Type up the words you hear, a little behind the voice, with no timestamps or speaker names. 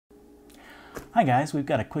Hi guys, we've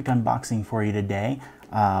got a quick unboxing for you today.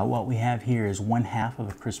 What we have here is one half of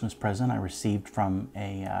a Christmas present I received from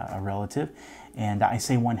a relative. And I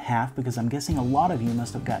say one half because I'm guessing a lot of you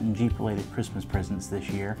must have gotten Jeep-related Christmas presents this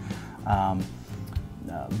year.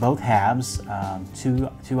 Both halves,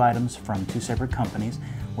 two items from two separate companies,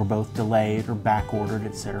 were both delayed or back ordered,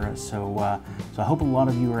 etc. So I hope a lot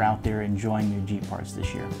of you are out there enjoying new Jeep parts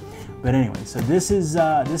this year. But anyway, so this is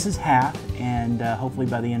half, and hopefully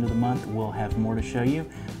by the end of the month we'll have more to show you.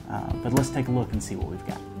 But let's take a look and see what we've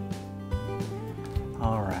got.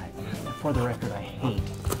 All right. For the record, I hate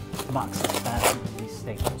boxes fastened with these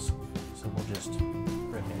staples, so we'll just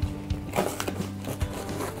rip into it.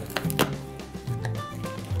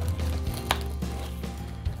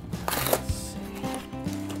 Let's see.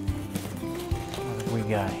 What have we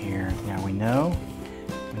got here? Now we know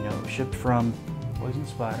it was shipped from Poison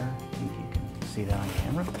Spyder. I think you can see that on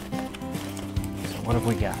camera. So what have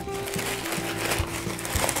we got?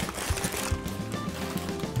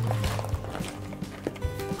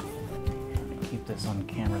 Keep this on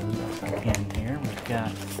camera the best I can here. We've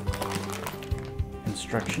got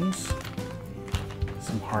instructions,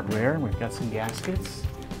 some hardware. We've got some gaskets.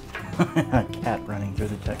 A cat running through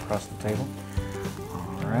across the table.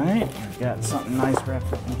 All right, we've got something nice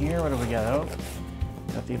wrapped up in here. What do we got? Oh,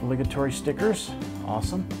 got the obligatory stickers.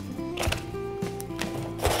 Awesome.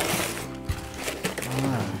 All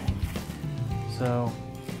right. So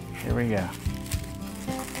here we go.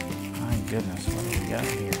 My goodness, what do we got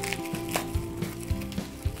here?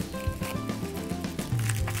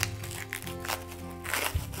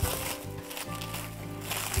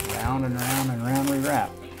 Round and round and round we wrap.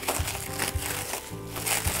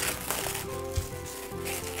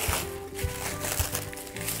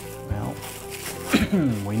 Well,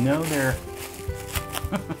 we know they're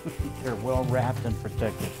well wrapped and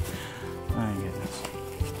protected. My goodness.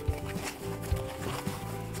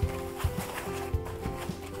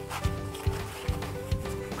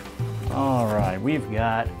 All right, we've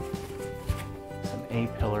got some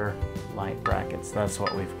A-pillar light brackets. That's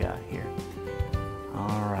what we've got here.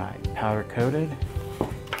 All right, powder coated.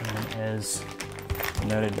 And as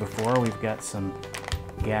noted before, we've got some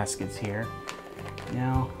gaskets here.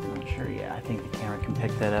 Now, I'm not sure, yeah, I think the camera can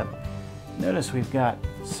pick that up. Notice we've got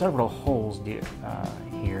several holes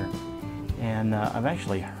here, and I've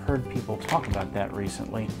actually heard people talk about that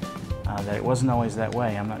recently, that it wasn't always that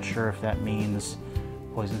way. I'm not sure if that means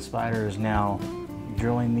Poison Spyder is now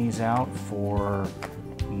drilling these out for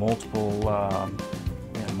multiple,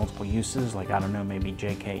 multiple uses, like, I don't know, maybe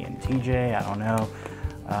JK and TJ, I don't know.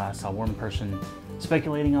 Saw one person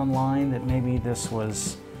speculating online that maybe this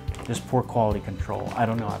was just poor quality control. I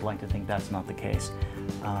don't know, I'd like to think that's not the case.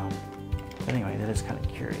 But anyway, that is kind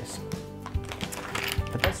of curious.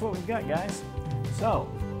 But that's what we've got, guys. So,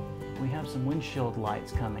 we have some windshield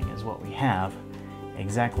lights coming is what we have.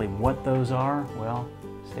 Exactly what those are, well,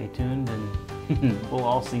 stay tuned and we'll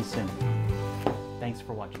all see soon. Thanks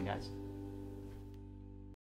for watching, guys.